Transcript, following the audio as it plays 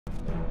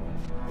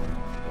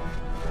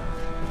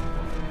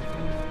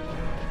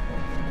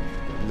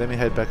Let me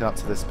head back up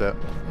to this bit.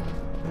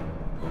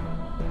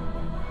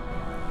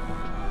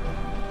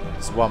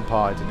 There's one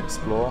part I didn't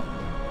explore.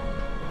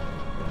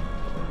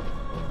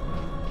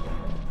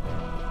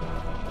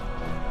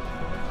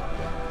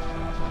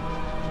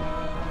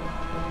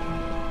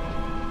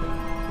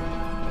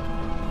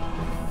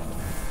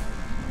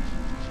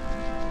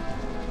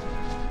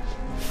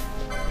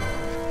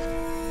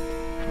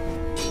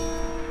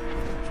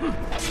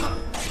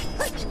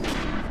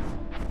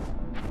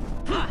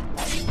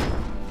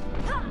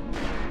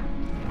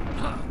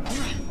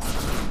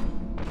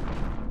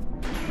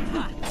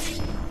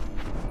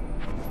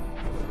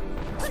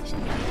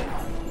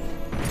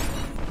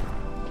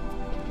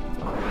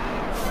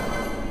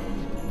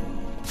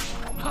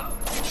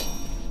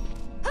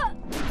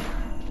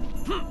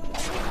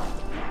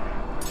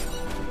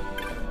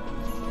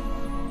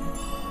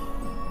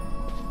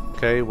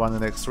 Okay, one of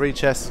the next 3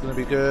 chests is going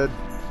to be good.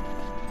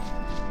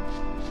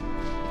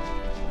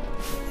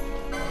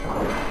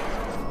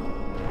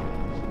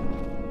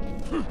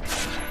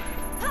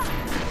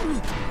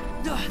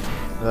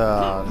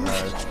 Oh no.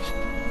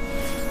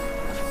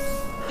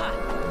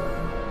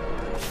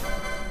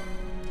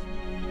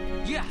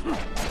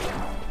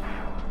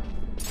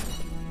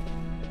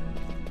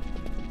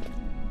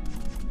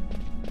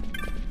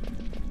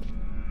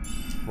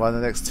 One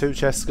of the next 2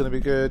 chests is going to be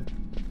good.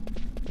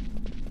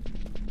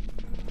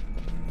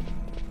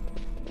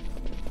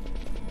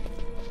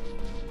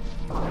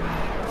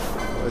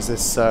 What is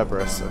this?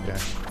 Cerberus, okay.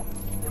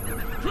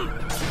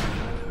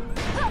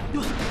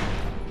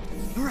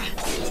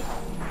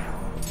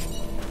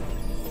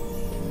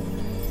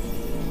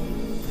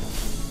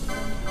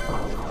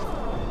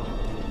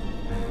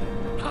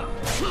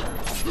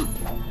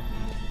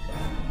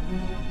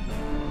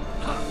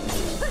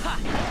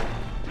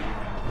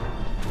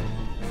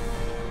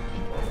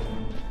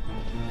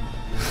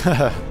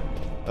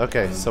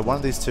 Okay, so one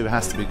of these 2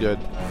 has to be good.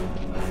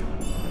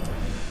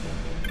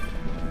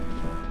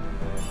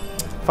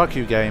 Fuck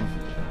you, game.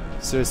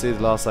 Seriously,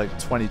 the last like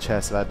 20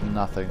 chests have had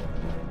nothing.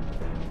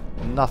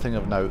 Nothing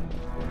of note.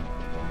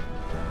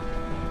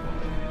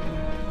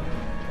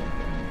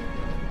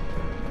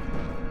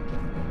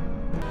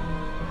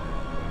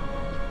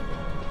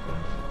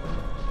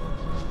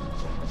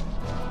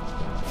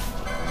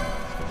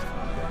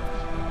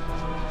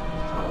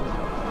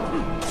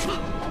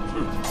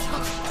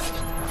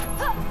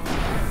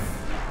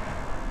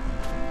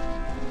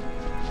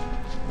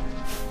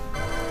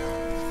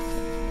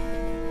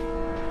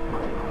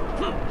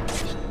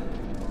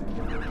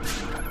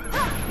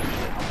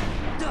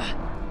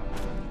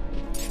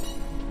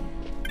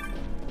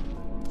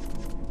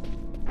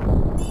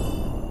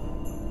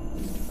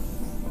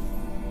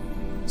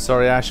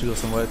 Sorry Ash, you got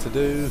some work to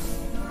do.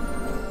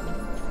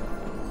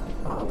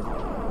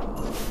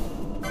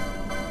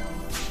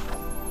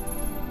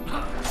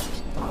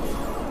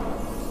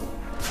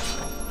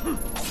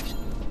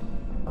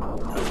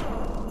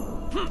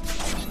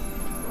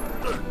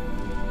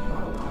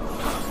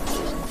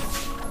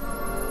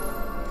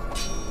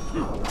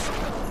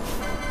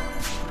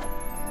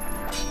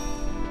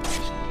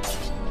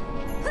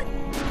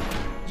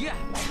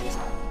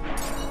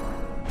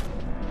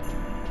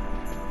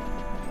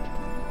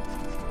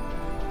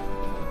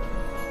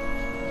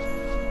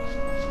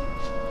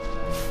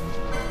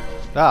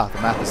 Ah,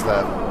 the map is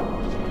there.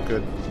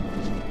 Good.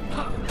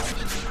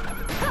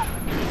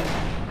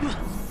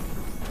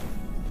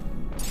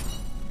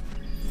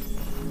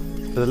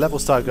 But the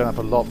levels start going up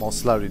a lot more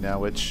slowly now,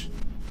 which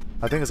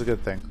I think is a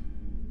good thing.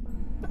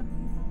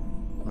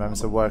 I'm having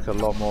to work a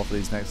lot more for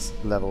these next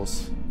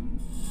levels.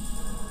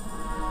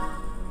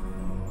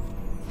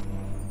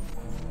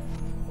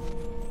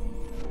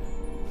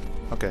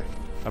 Okay,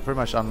 I pretty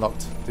much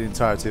unlocked the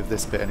entirety of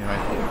this bit anyway.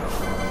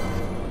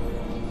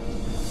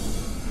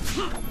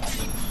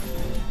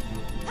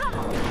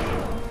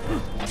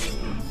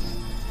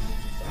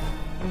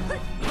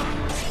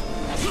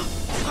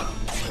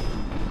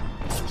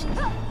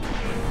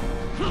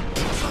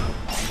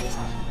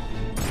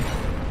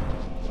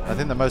 I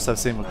think the most I've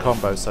seen with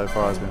combos so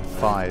far has been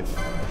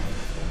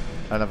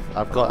 5, and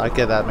I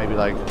get that maybe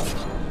like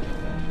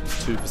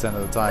 2%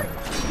 of the time.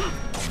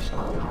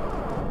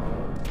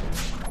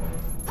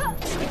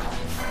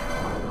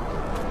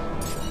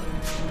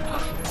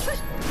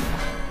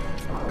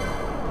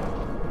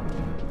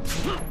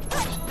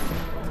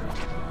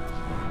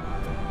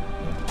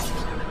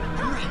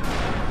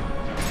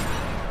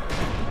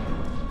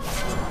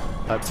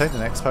 I obtained the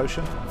next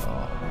potion.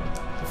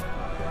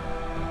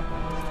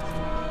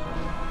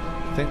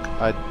 I think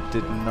I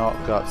did not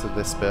go up to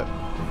this bit.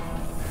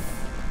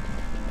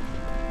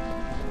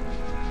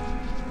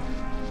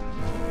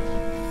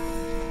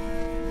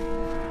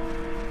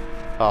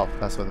 Oh,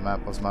 that's where the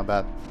map was, my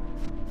bad.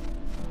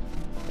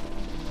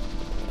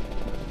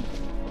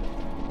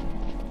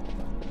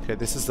 Okay,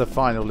 this is the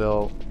final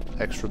little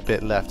extra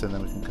bit left and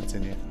then we can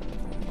continue.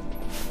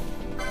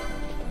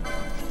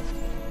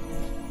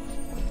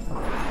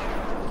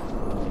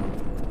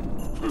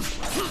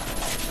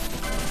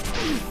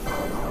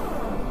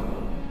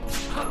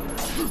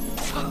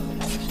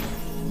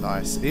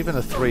 Nice. Even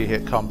a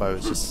 3-hit combo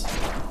is just...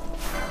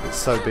 it's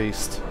so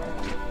beast.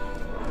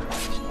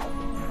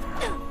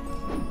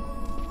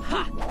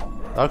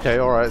 Okay,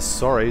 alright,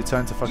 sorry.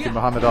 Turn to fucking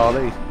Muhammad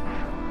Ali.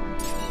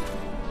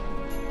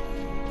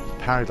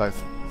 Parried like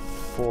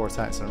 4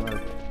 attacks in a row.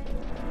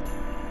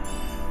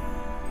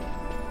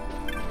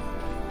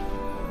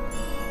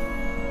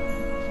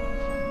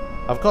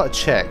 I've got to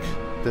check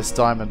this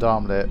diamond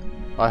armlet.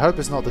 I hope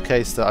it's not the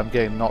case that I'm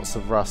getting knots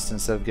of rust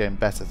instead of getting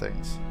better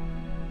things.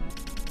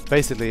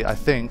 Basically, I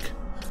think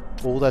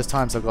all those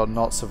times I've got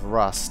knots of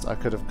rust, I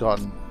could have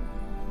gotten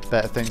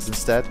better things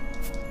instead.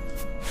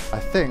 I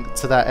think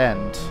to that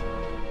end,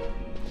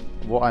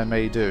 what I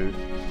may do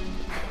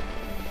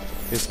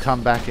is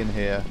come back in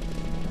here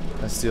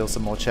and steal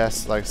some more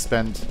chests, like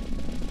spend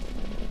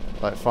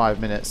like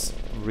 5 minutes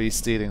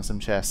re-stealing some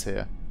chests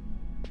here.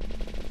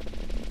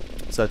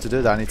 So to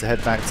do that I need to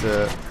head back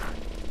to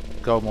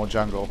Goldmore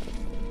Jungle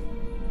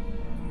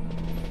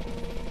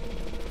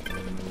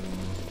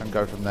and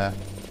go from there.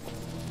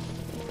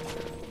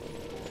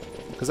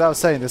 Because I was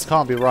saying, this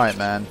can't be right,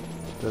 man.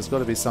 There's got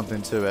to be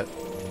something to it.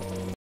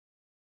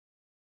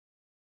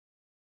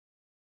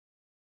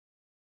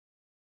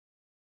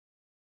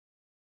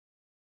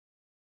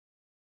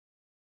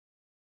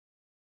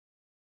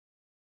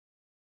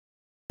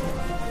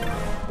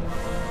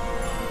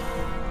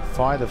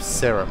 Fight of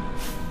Serum.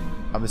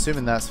 I'm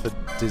assuming that's for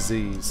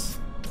disease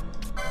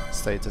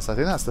status. I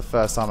think that's the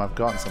first time I've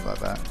gotten something like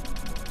that.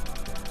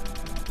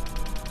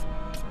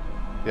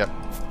 Yep.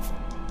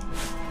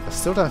 I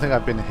still don't think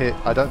I've been hit.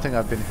 I don't think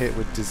I've been hit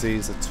with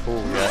disease at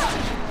all yet.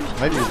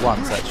 Maybe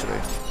once actually.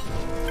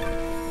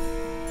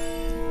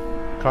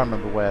 Can't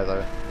remember where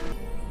though.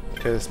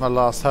 Okay, this is my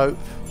last hope.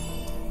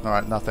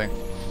 Alright, nothing.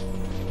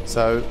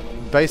 So,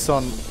 based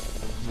on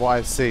what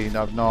I've seen,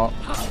 I've not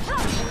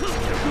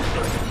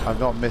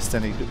missed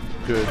any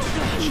good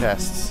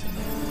chests.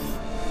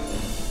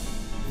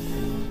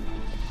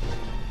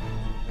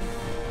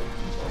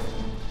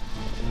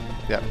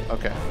 Yep,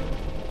 okay.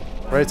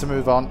 Ready to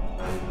move on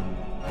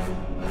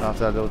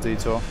after that little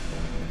detour.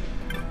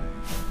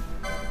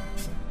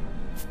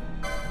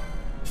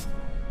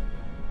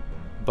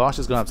 Barsh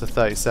has gone up to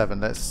 37.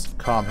 Let's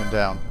calm him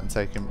down and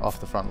take him off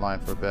the front line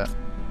for a bit.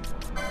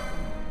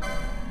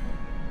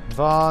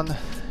 Varn,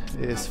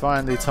 it's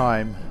finally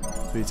time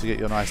for you to get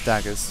your nice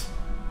daggers.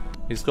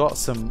 He's got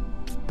some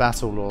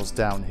battle laws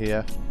down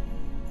here,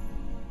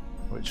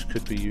 which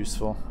could be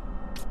useful.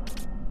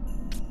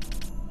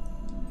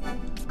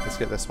 Let's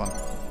get this one.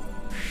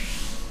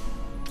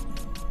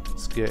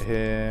 Let's get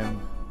him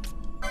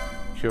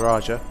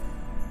Curaja.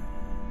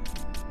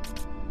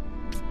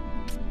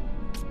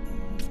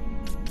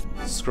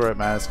 Screw it,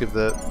 man. Let's give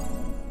the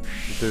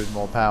dude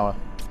more power.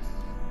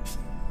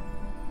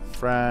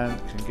 Fran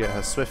can get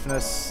her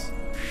swiftness.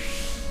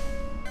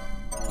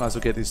 Might as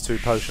well get these 2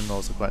 potion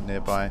laws are quite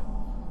nearby.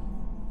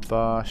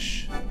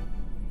 Barsh.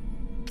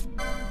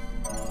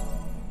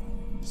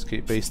 Just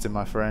keep beasting,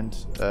 my friend.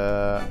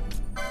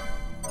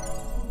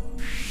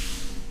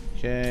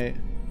 Okay.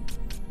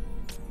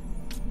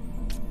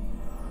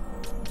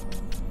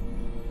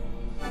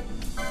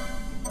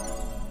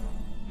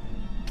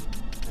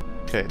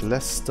 Okay,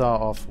 let's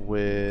start off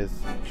with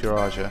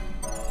Curaja.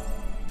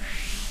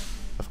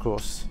 Of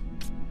course.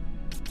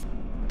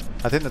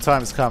 I think the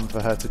time's come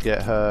for her to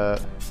get her...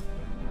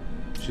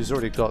 She's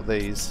already got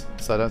these,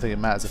 so I don't think it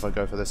matters if I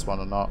go for this one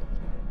or not.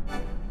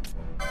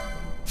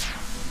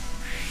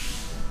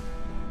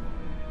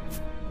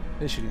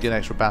 At least she can get an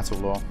extra battle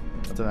law.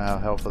 I don't know how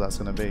helpful that's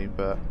going to be,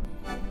 but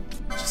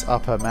just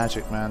up her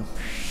magic, man.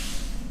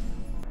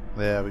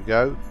 There we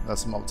go.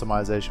 That's some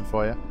optimization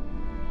for you.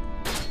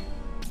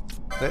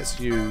 Let's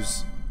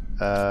use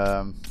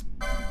my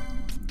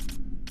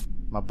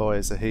boy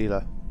as a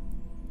healer.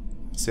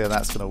 See how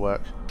that's going to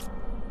work.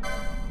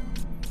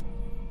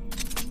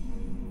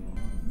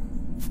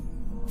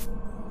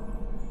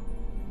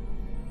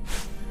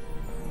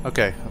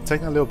 Okay, I'm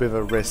taking a little bit of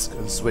a risk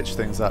and switch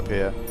things up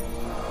here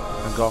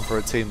and gone for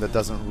a team that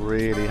doesn't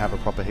really have a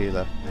proper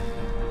healer.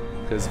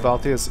 Because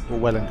Valthia's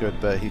well and good,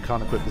 but he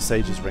can't equip the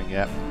Sage's Ring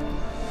yet.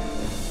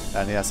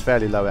 And he has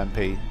fairly low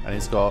MP, and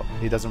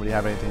he doesn't really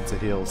have anything to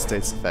heal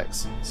status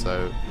effects.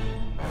 So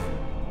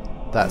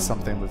that's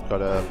something we've got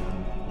to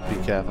be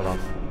careful of.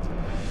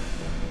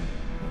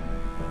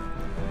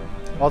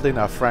 Oddly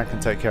enough, Fran can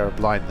take care of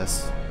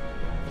blindness,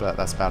 but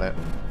that's about it.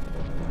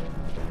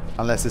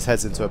 Unless this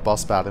heads into a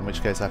boss battle, in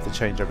which case I have to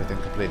change everything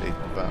completely,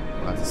 but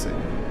we'll have to see.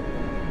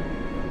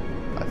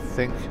 I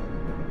think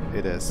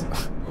it is.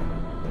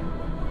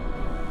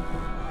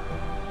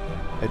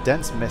 A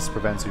dense mist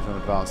prevents you from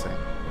advancing.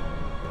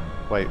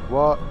 Wait,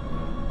 what?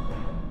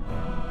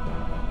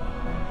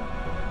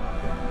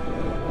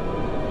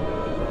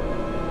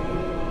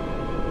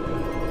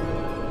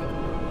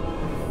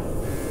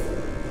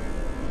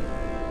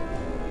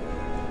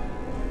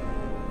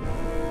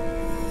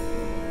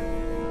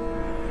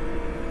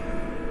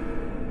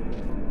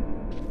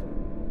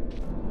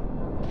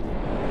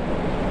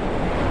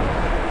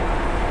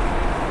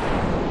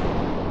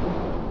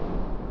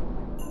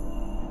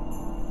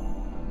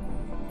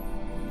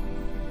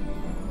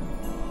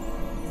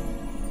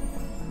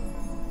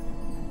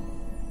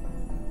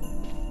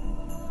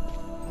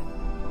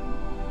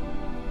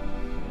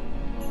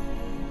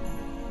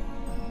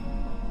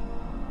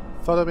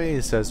 Follow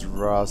me, says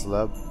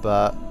Razla,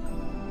 but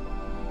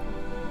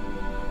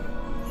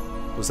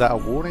was that a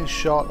warning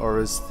shot or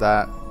is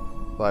that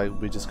like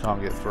we just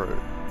can't get through?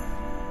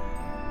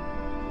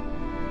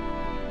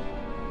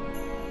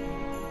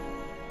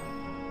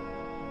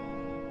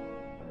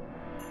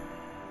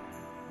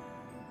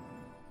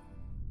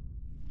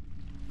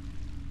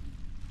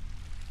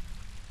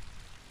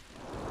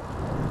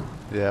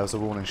 Yeah, it was a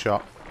warning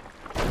shot.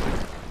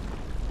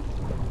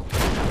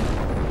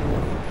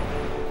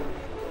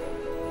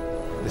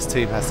 This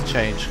team has to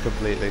change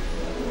completely.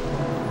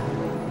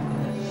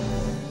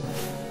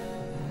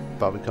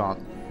 But we can't.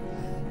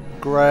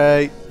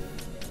 Great!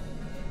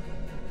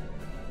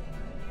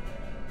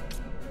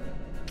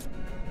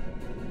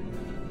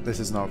 This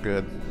is not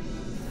good.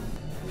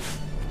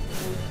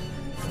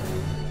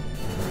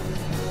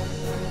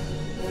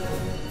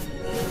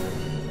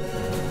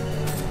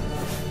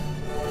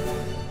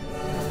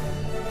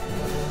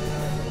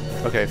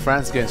 Okay,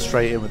 Fran's getting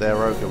straight in with their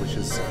Ogre, which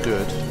is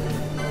good.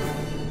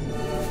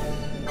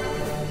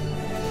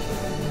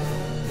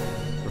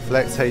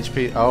 Reflect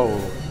HP. Oh.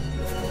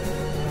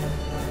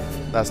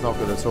 That's not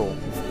good at all.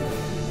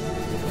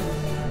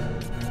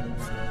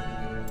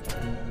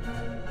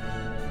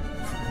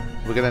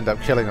 We're going to end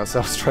up killing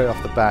ourselves straight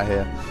off the bat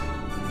here.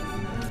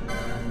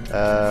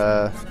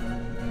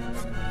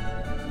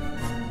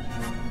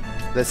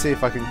 Let's see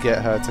if I can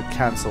get her to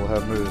cancel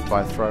her move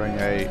by throwing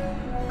a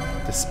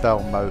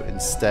Dispel Mote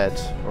instead,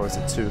 or is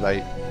it too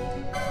late?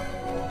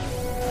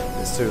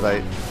 It's too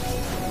late.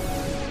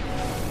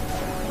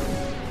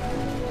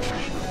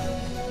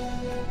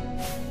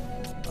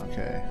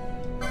 Okay.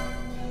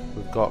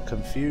 We've got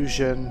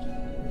confusion.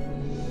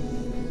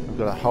 We've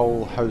got a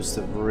whole host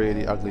of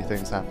really ugly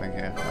things happening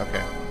here.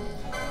 Okay.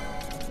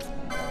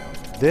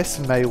 This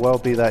may well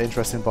be that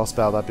interesting boss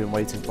battle I've been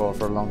waiting for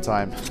a long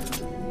time.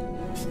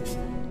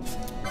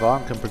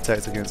 Varn can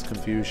protect against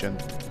confusion.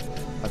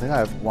 I think I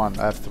have one.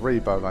 I have 3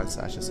 bowline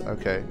sashes.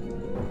 Okay.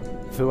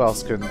 Who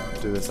else can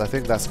do this? I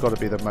think that's got to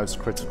be the most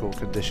critical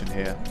condition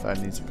here that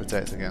I need to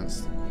protect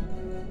against.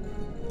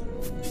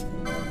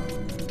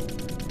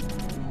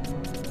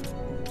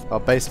 I'll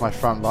base my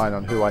front line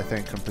on who I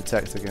think can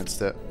protect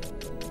against it.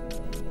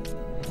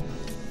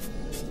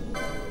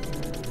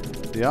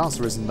 The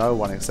answer is no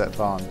one except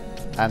Varn.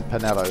 And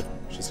Penello,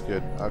 which is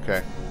good.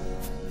 Okay.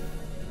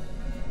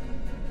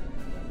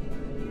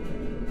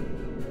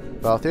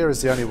 Valthea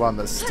is the only one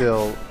that's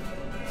still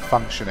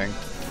functioning.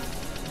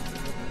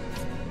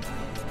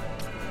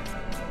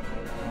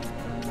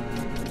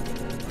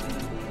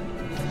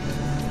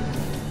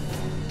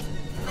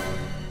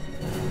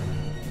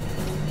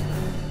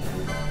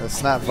 Let's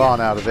snap Varn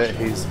out of it.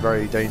 He's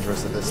very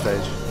dangerous at this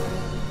stage.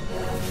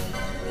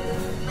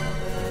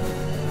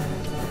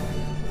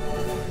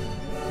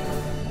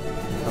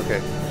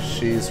 Okay,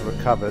 she's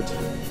recovered.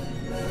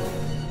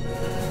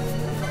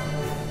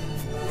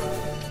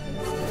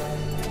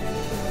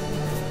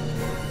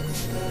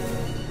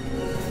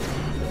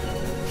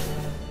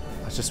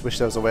 I just wish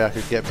there was a way I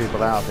could get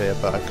people out of here,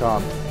 but I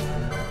can't.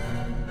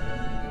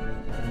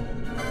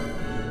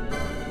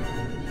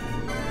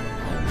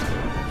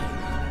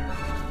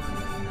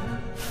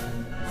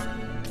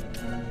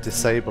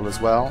 Disable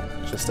as well,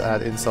 just to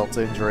add insult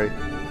to injury.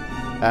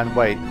 And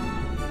wait,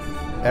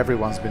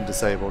 everyone's been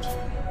disabled.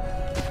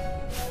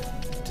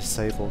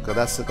 Disabled, God,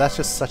 that's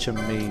just such a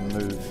mean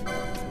move.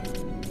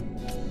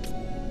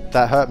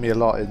 That hurt me a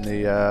lot in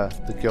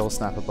the Gill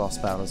Snapper boss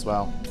battle as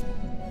well.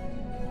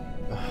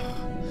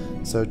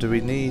 So do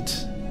we need...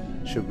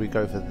 should we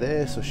go for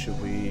this or should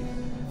we...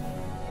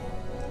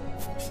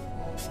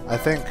 I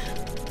think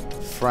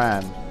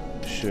Fran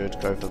should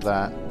go for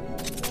that.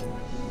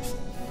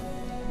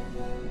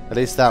 At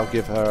least that'll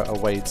give her a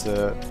way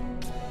to...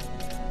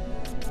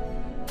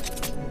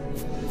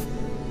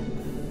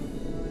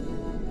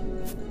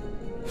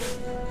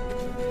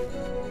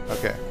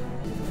 Okay.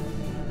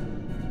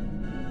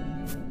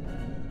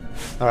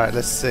 Alright,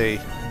 let's see.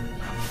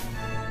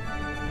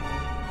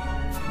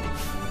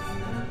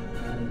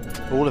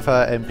 All of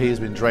her MP has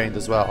been drained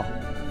as well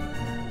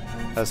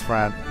as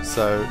Fran,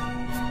 so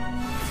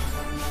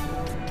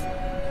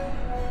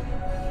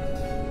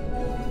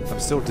I'm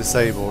still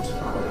disabled.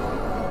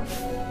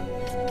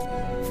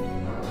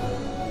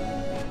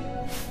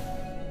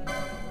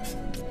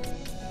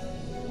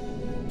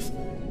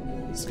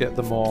 Let's get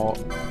the more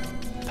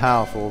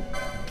powerful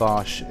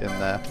Barsh in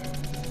there.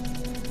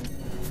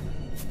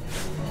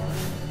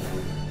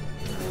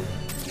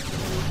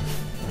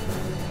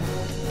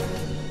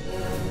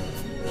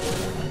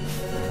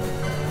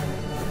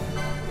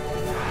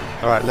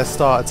 Alright, let's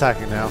start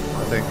attacking now,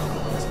 I think.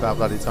 It's about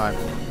bloody time.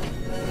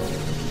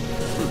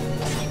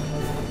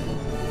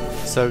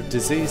 So,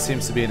 disease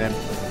seems to be an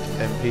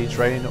MP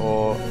drain,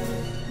 or...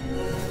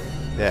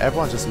 yeah,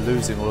 everyone's just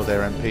losing all of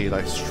their MP,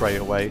 like,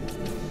 straight away.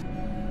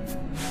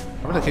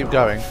 I'm gonna keep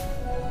going.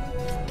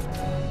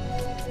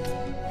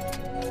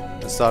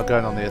 Let's start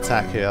going on the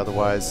attack here,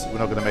 otherwise we're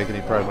not gonna make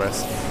any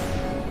progress.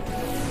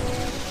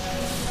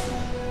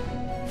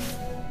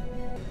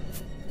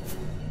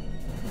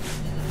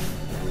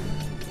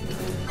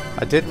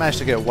 I did manage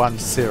to get 1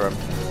 serum.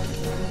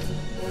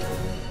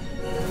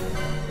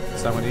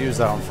 So I'm going to use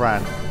that on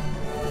Fran.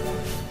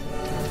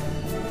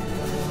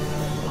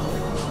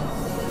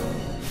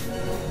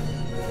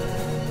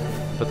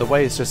 But the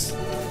way it's just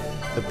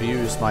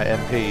abused my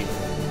MP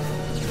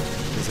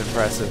is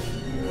impressive.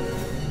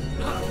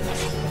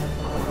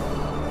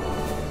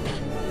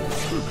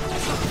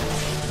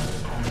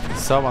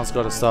 Someone's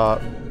got to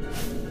start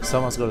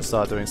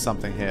doing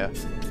something here.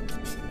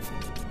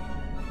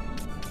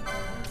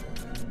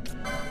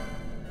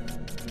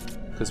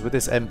 Because with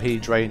this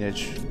MP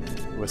drainage,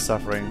 we're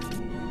suffering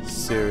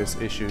serious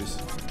issues.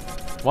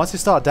 Once you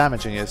start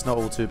damaging it, it's not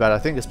all too bad. I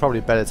think it's probably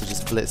better to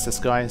just blitz this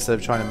guy instead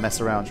of trying to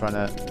mess around trying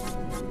to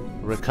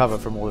recover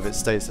from all of its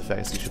status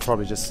effects. You should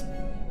probably just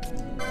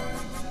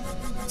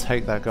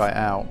take that guy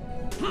out.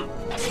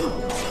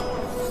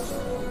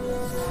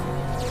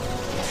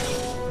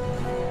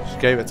 She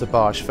gave it to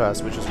Barsh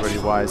first, which was really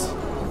wise.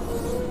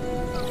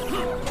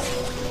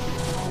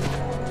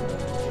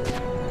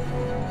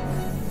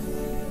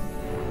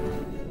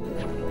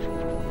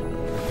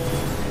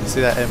 You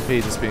see that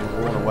MP just being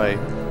worn away.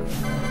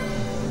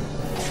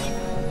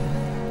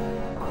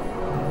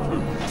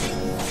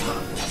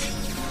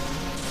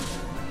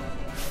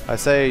 I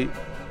say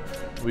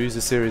we use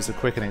a series of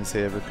quickenings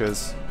here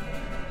because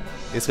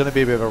it's going to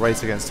be a bit of a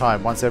race against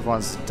time. Once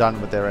everyone's done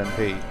with their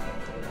MP,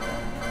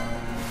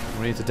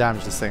 we need to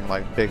damage this thing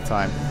like big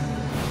time.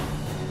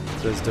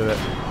 So let's do it.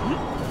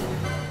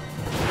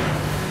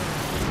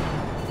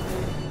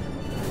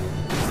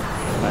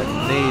 I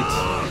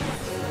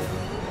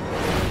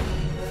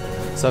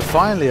need... So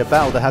finally a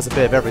battle that has a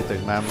bit of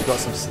everything, man. We've got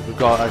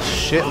a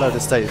shitload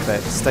of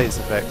status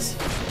effects.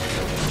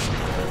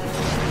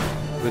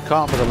 We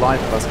can't for the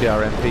life of us get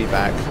our MP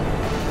back.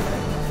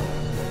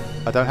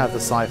 I don't have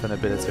the siphon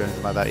ability or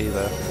anything like that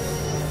either.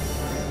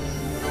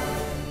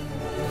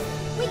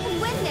 We can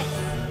win this.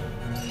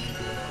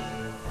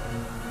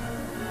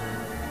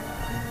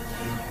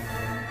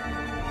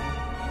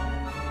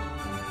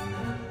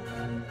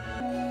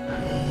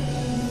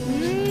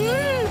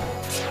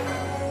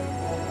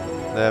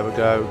 There we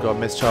go. We've got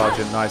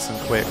mischarging nice and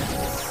quick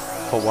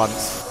for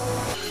once.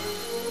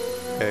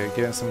 Okay,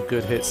 getting some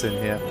good hits in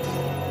here.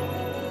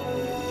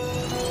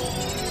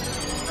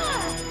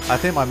 I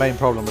think my main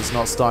problem was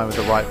not starting with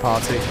the right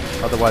party.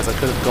 Otherwise I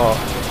could have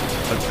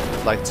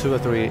got like 2 or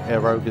 3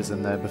 Erogas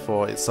in there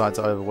before it decided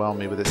to overwhelm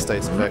me with its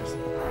status effects.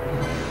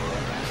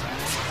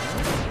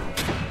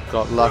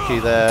 Got lucky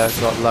there,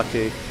 got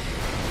lucky.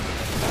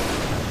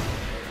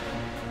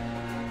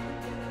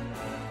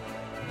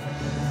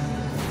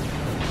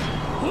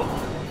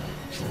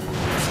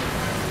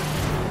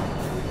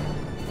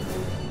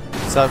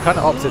 So I've kind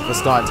of opted for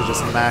starting to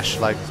just mash,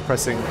 like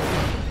pressing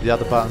the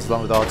other buttons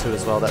along with R2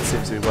 as well. That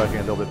seems to be working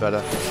a little bit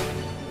better.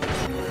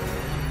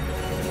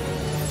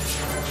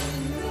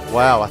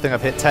 Wow, I think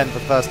I've hit 10 for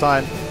the first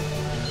time.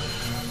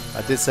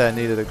 I did say I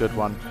needed a good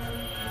one.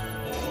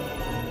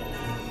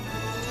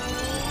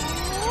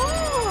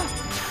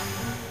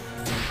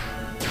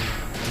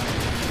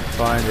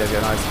 Finally I get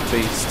a nice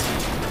beast.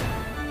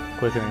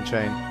 Quickening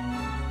chain.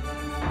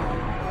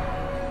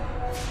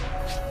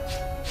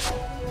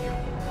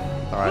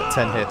 Alright,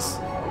 10 hits.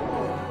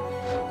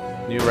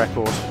 New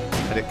record.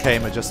 And it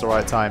came at just the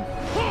right time.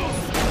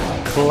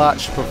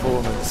 Clutch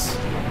performance.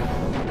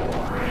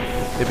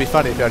 It'd be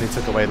funny if it only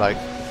took away like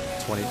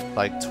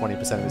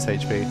 20% of his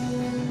HP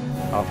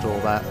after all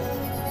that.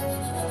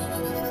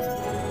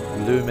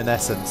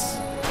 Luminescence.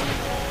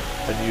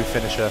 A new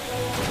finisher.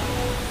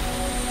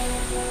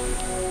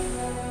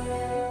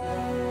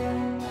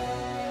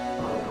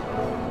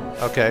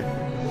 Okay.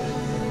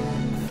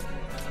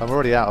 I'm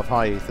already out of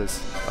high ethers.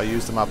 I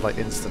used them up like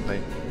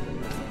instantly.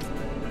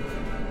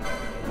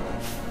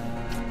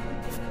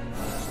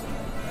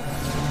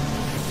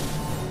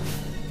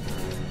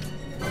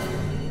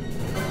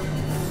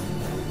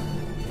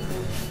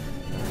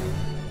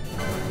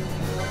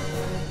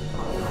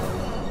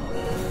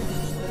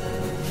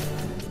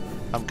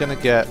 I'm gonna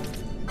get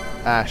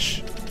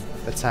Ash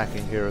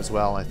attacking here as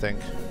well, I think.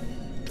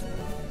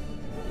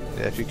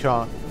 Yeah, if you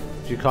can't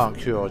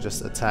cure,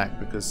 just attack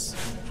because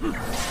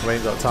we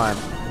ain't got time.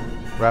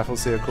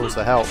 Rafflesia calls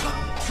for help.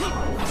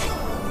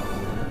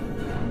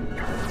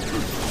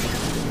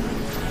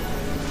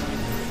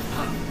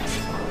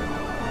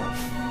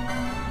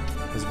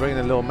 He's bringing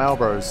in little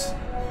Malbros.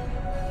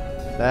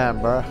 Damn,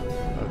 bruh.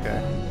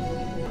 Okay.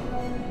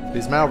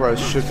 These Malbros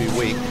should be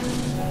weak.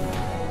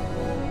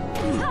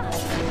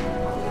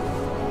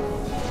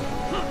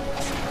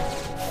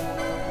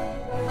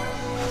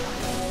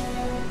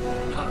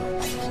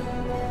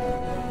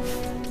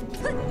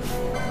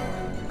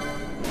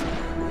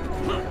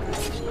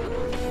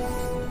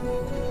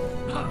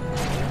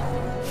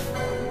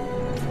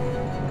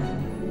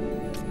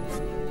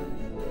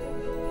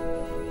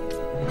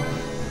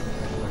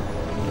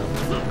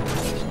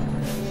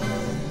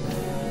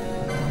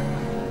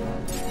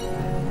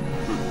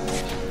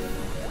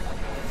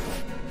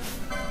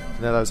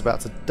 Nello's about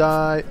to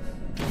die.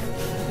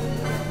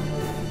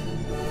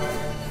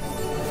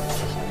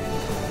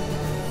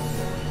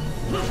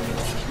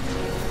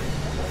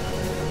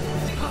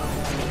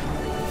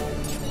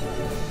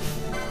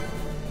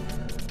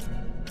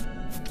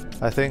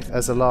 I think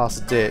as a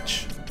last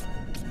ditch,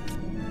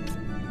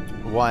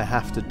 what I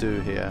have to do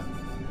here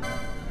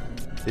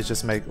is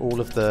just make all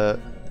of the...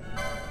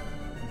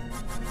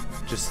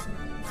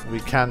 we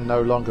can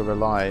no longer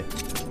rely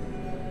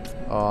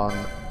on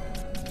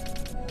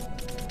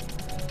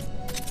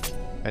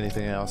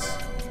anything else.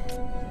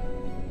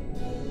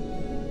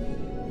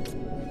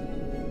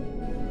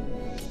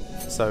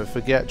 So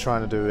forget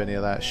trying to do any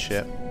of that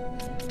shit.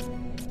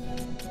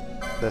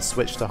 Let's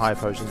switch to high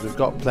potions. We've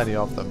got plenty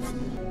of them.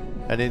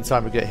 And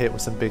anytime we get hit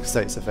with some big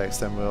status effects,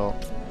 then we'll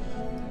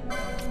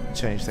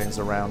change things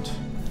around.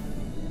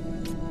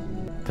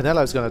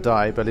 Penello's going to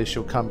die, but at least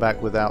she'll come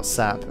back without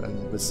sap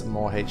and with some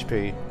more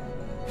HP.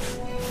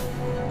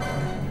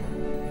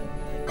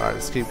 Alright,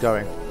 let's keep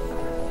going.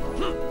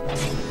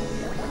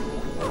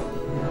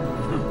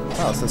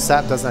 Oh, so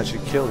sap doesn't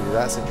actually kill you.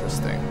 That's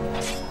interesting.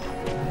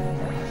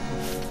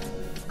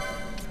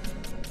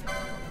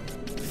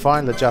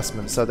 Final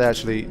adjustment, so they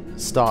actually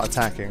start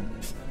attacking.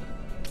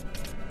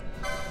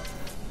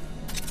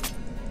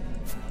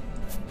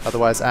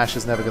 Otherwise, Ash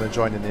is never going to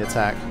join in the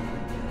attack.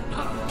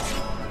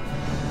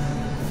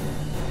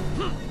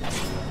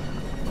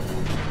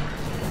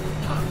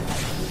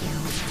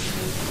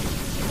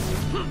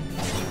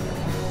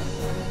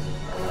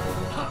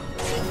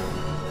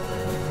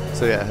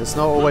 So yeah, it's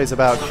not always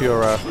about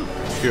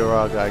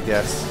Curaga, I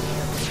guess.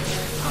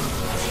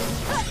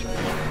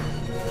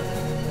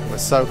 We're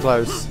so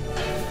close.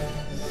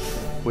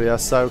 We are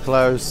so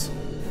close,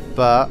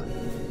 but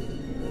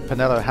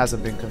Penello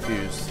hasn't been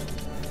confused.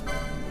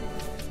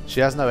 She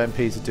has no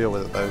MP to deal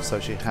with it though, so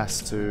she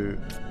has to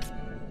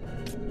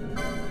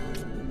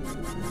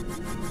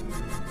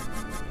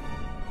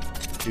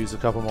use a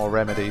couple more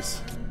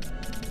remedies.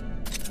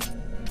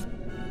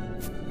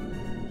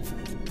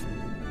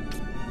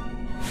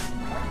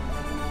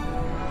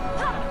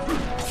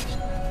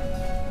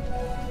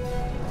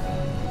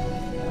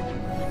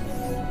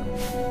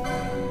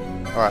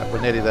 Alright,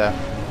 we're nearly there.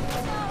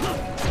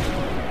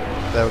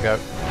 There we go.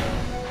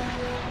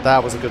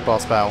 That was a good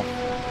boss battle.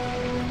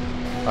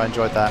 I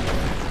enjoyed that.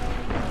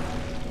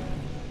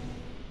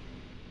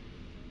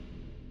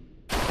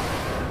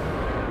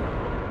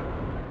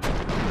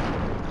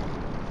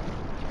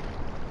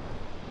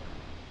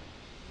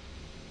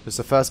 It was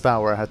the first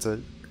battle where I had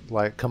to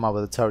like come up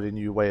with a totally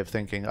new way of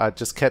thinking. I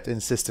just kept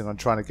insisting on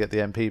trying to get the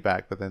MP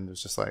back, but then it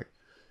was just like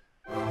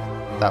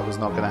that was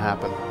not going to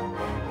happen.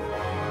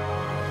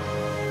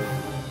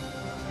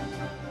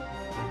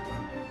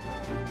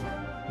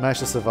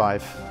 Managed to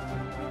survive.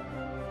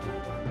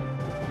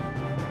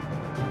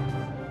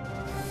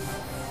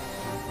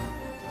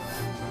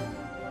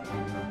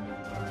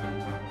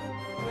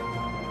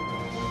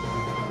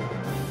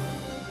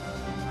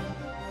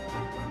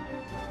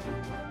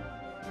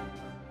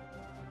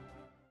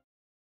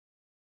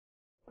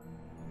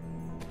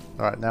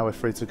 Alright, now we're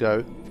free to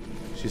go.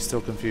 She's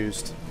still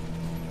confused.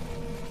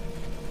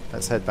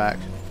 Let's head back.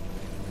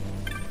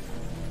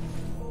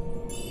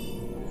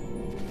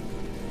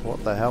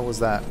 What the hell was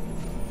that?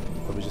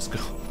 Did we just go?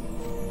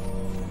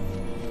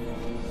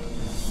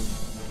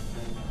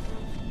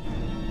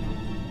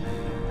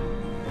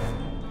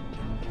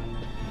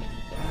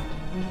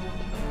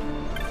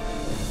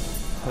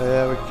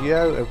 There we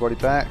go, everybody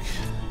back.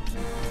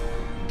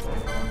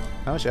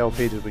 How much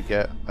LP did we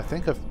get? I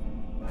think of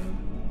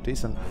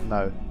decent.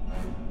 No,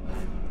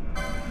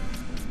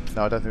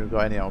 I don't think we've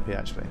got any LP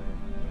actually.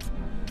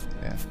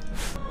 Yeah.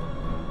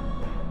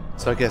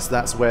 So I guess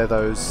that's where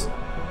those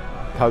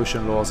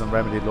potion laws and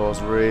remedy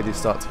laws really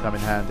start to come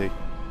in handy.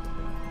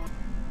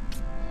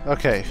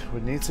 Okay, we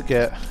need to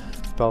get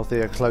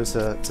Balthea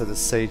closer to the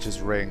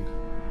Sage's Ring.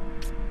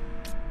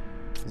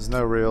 There's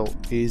no real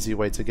easy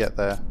way to get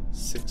there.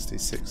 60,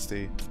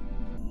 60.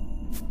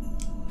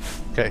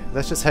 Okay,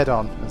 let's just head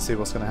on and see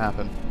what's going to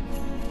happen.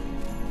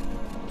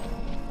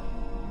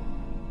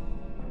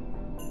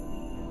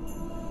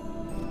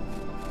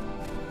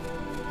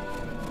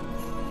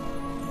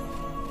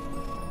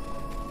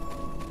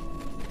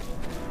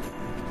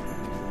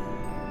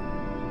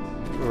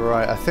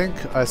 Right, I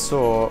think I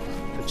saw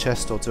a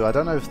chest or two. I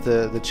don't know if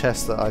the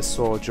chests that I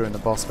saw during the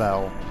boss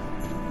battle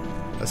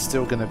are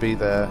still going to be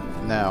there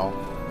now,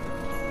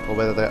 or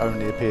whether they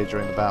only appear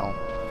during the battle.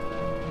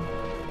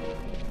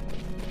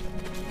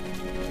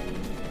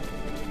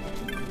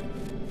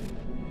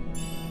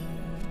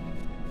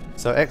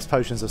 So X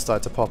potions have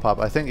started to pop up.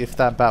 I think if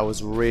that battle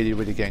was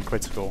really getting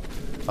critical,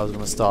 I was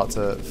going to start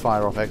to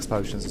fire off X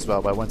potions as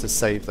well, but I wanted to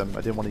save them.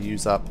 I didn't want to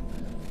use up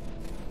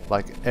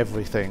like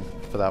everything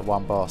for that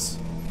one boss.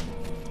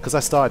 Because I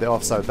started it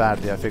off so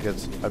badly, I figured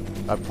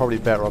I'm probably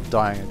better off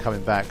dying and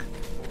coming back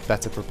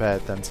better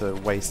prepared than to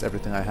waste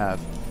everything I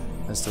have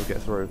and still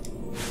get through.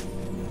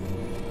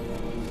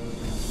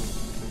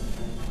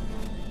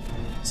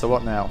 So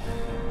what now?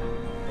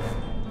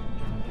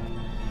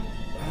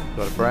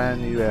 Got a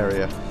brand new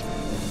area.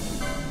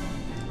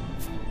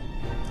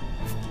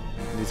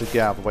 Need to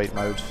get out of wait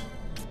mode.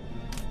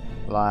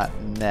 Like,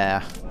 nah.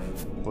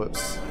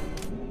 Whoops.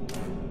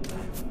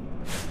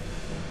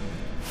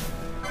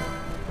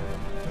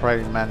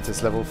 Praying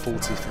Mantis level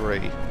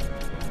 43.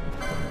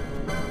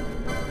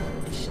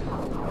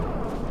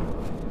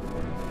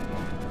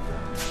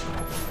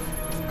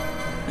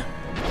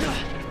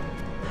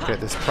 Okay,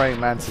 this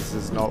Praying Mantis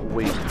is not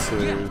weak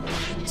to...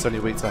 It's only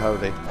weak to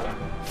Holy.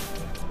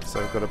 So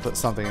we've got to put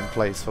something in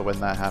place for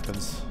when that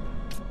happens.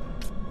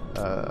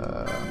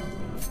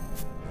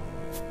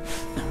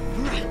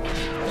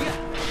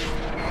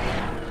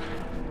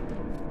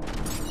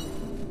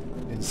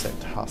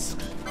 Insect husk.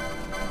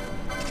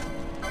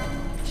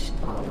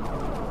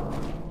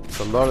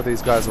 So a lot of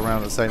these guys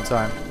around at the same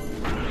time.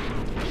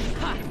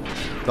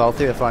 The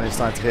Althea finally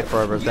starting to hit for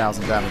over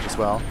 1,000 damage as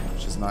well,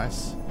 which is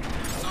nice.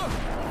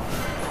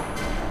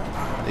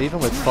 And even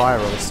with fire,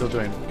 we're still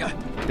doing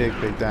big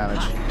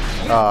damage.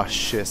 Ah,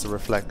 shit, the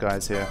reflect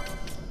guys here.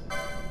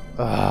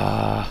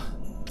 Ah.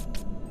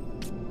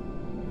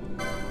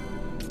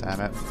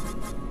 Damn it.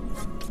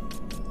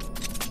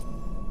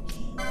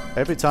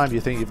 Every time you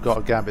think you've got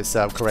a gambit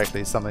set up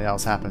correctly, something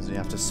else happens and you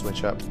have to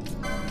switch up.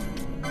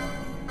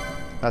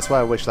 That's why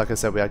I wish, like I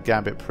said, we had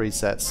gambit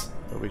presets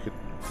that we could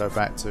go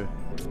back to.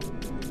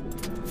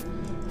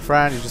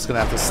 Fran, you're just going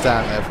to have to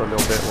stand there for a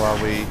little bit while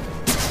we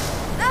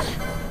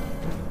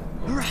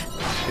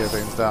get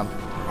things done.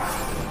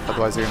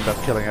 Otherwise you end up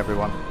killing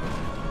everyone.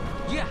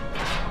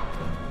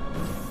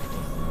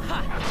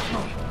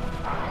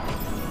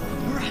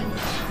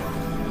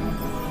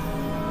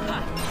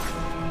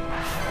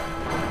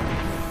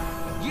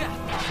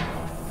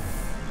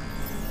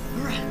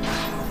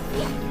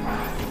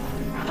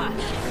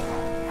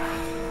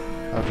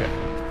 Okay.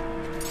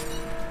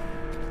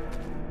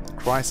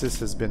 Crisis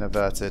has been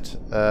averted.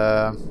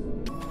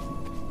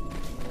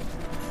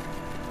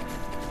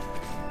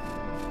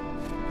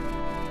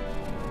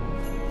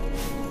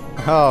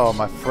 Oh,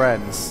 my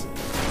friends.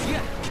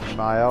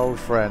 My old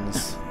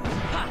friends.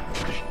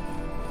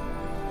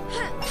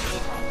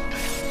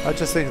 I was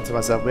just thinking to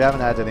myself, we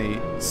haven't had any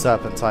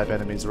serpent type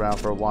enemies around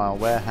for a while.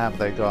 Where have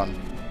they gone?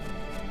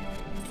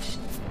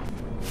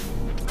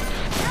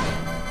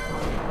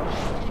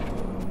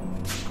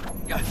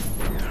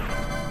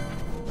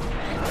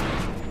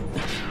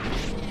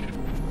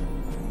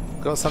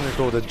 Got something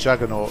called a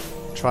Juggernaut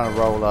trying to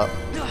roll up.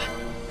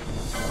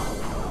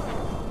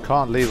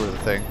 Can't lead with the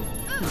thing.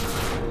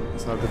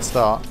 It's not a good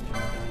start.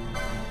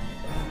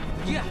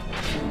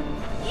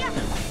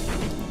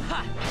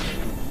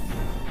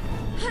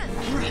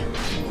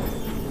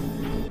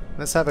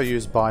 Let's have her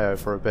use bio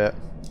for a bit.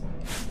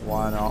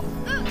 Why not?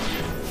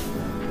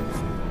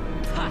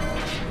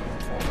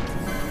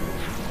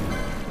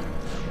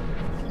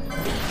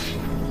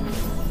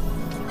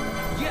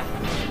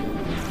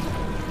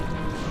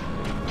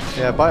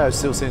 Yeah, bio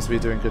still seems to be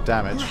doing good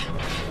damage,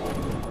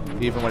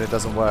 even when it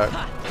doesn't work.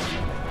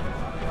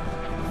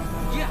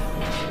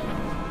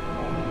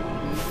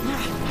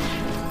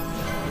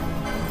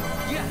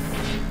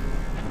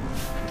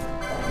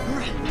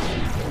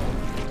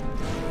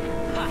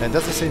 And it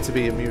doesn't seem to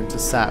be immune to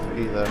sap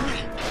either.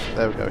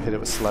 There we go, hit it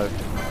with slow.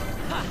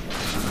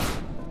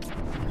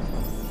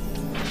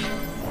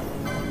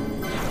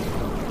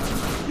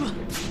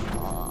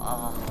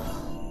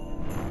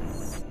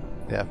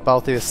 Yeah,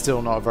 Balthi is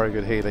still not a very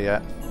good healer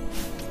yet.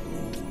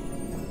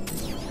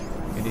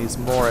 He needs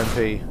more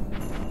MP.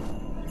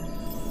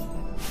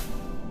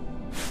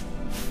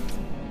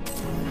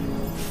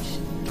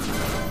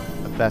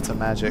 A better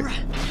magic.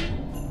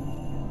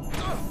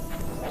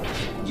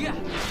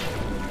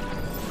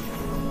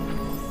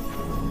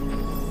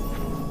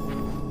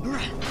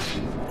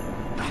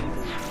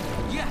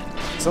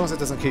 As long as it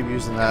doesn't keep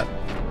using that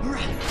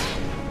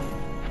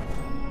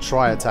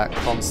try attack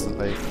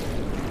constantly,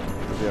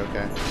 it'll be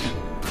okay.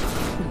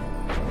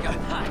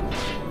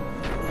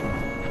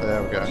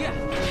 There we go.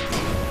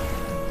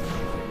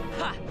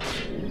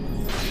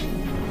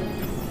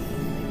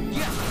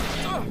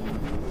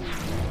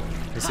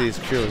 You see his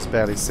cure is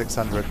barely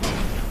 600.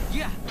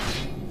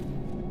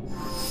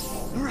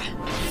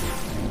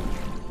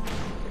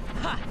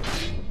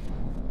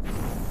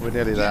 We're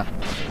nearly there.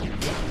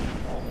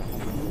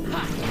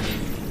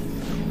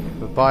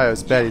 But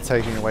Bio's barely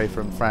taking away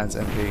from Fran's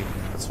MP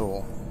at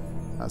all.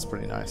 That's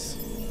pretty nice.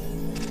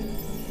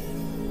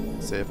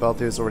 See,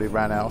 Balthier's already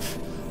ran out of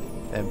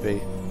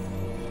MP.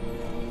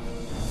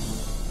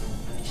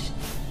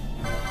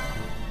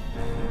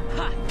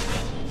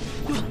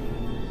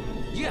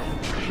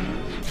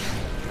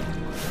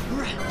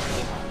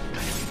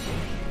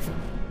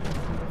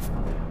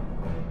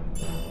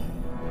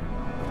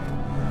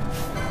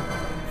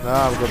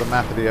 Now we've got the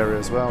map of the area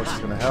as well, which is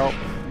going to help.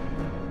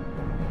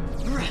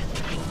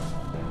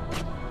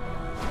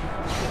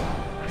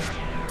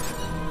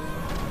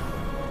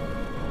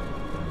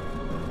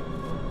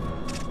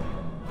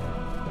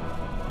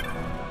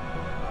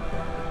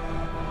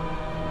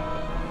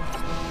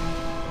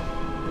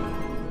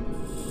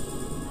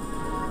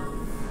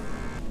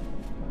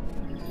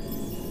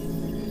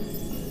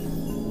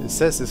 It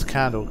says this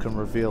candle can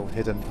reveal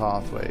hidden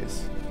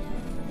pathways.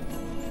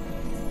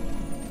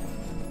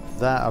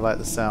 That I like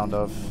the sound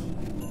of.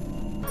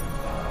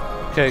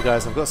 Okay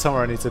guys, I've got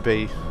somewhere I need to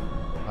be.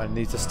 I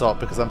need to stop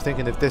because I'm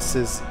thinking if this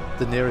is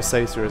the nearest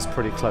save through is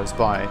pretty close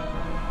by,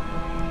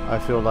 I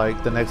feel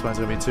like the next one's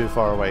going to be too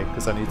far away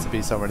because I need to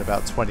be somewhere in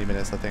about 20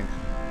 minutes I think.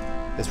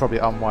 It's probably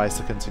unwise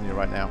to continue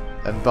right now.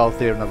 And both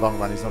here in the long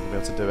run he's not going to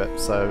be able to do it.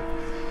 So